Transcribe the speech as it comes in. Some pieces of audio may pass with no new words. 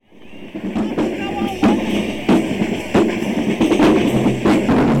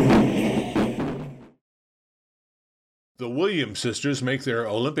The Williams sisters make their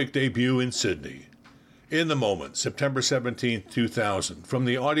Olympic debut in Sydney. In the Moment, September 17, 2000, from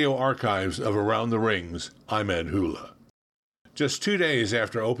the audio archives of Around the Rings, I'm Ed Hula. Just 2 days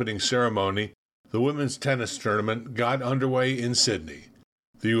after opening ceremony, the women's tennis tournament got underway in Sydney.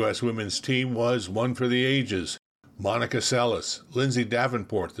 The U.S. women's team was one for the ages. Monica Seles, Lindsay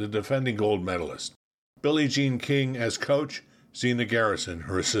Davenport, the defending gold medalist, Billie Jean King as coach, Zina Garrison,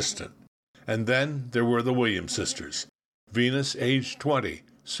 her assistant. And then there were the Williams sisters. Venus, aged 20,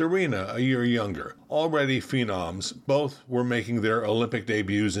 Serena, a year younger. Already phenoms, both were making their Olympic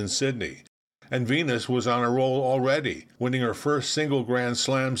debuts in Sydney. And Venus was on a roll already, winning her first single Grand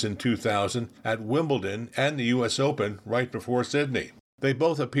Slams in 2000 at Wimbledon and the U.S. Open right before Sydney. They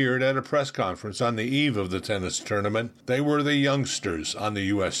both appeared at a press conference on the eve of the tennis tournament. They were the youngsters on the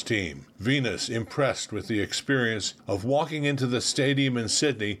U.S. team. Venus impressed with the experience of walking into the stadium in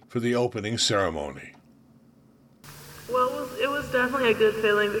Sydney for the opening ceremony. Well, it was definitely a good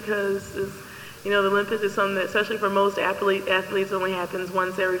feeling because, the Olympics is something that, especially for most athletes only happens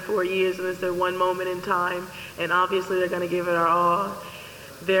once every 4 years, and it's their one moment in time, and obviously they're going to give it their all.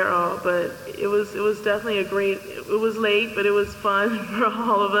 But it was definitely it was late, but it was fun for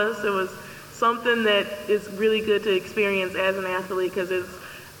all of us. It was something that is really good to experience as an athlete because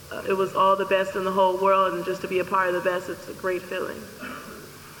it was all the best in the whole world, and just to be a part of the best, it's a great feeling.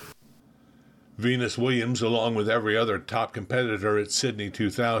 Venus Williams, along with every other top competitor at Sydney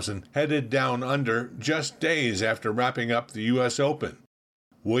 2000, headed down under just days after wrapping up the U.S. Open.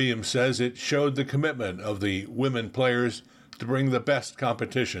 Williams says it showed the commitment of the women players to bring the best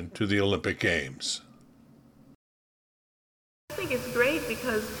competition to the Olympic Games. I think it's great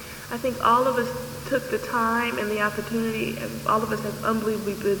because I think all of us took the time and the opportunity, and all of us have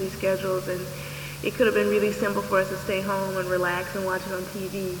unbelievably busy schedules, and it could have been really simple for us to stay home and relax and watch it on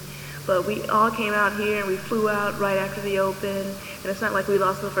TV. But we all came out here and we flew out right after the Open, and it's not like we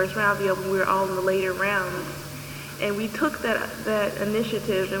lost in the first round of the Open, we were all in the later rounds. And we took that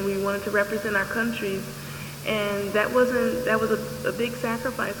initiative and we wanted to represent our countries, and that was a big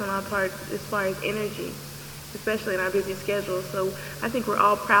sacrifice on our part as far as energy, especially in our busy schedule. So I think we're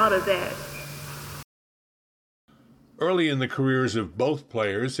all proud of that. Early in the careers of both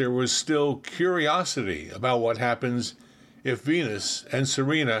players, there was still curiosity about what happens if Venus and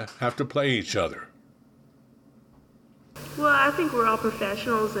Serena have to play each other. Well, I think we're all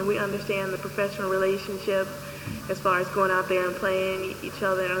professionals and we understand the professional relationship as far as going out there and playing each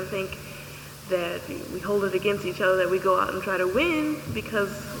other. I don't think that we hold it against each other that we go out and try to win,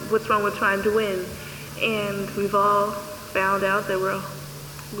 because what's wrong with trying to win? And we've all found out that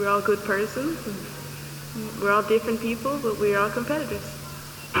we're all good persons. We're all different people, but we're all competitors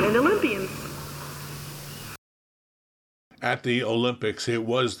and Olympians. At the Olympics, it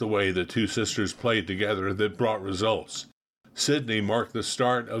was the way the two sisters played together that brought results. Sydney marked the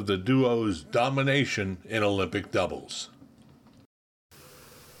start of the duo's domination in Olympic doubles.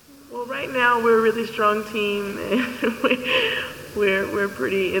 Well, right now we're a really strong team, and we're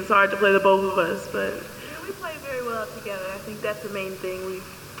pretty. It's hard to play the both of us, but we play very well together. I think that's the main thing. We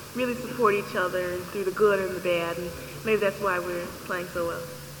really support each other through the good and the bad, and maybe that's why we're playing so well.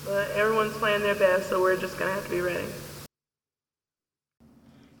 But everyone's playing their best, so we're just gonna have to be ready.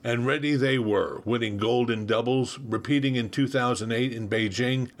 And ready they were, winning gold in doubles, repeating in 2008 in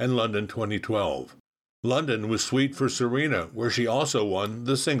Beijing and London 2012. London was sweet for Serena, where she also won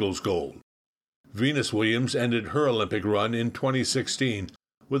the singles gold. Venus Williams ended her Olympic run in 2016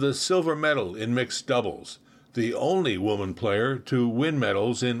 with a silver medal in mixed doubles, the only woman player to win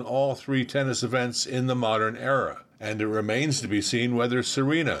medals in all three tennis events in the modern era. And it remains to be seen whether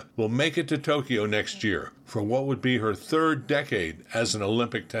Serena will make it to Tokyo next year for what would be her third decade as an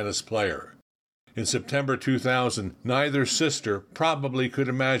Olympic tennis player. In September 2000, neither sister probably could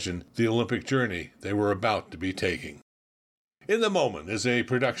imagine the Olympic journey they were about to be taking. In the Moment is a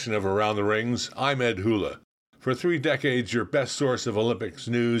production of Around the Rings. I'm Ed Hula. For 3 decades, your best source of Olympics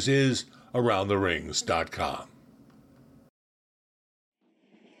news is AroundTheRings.com.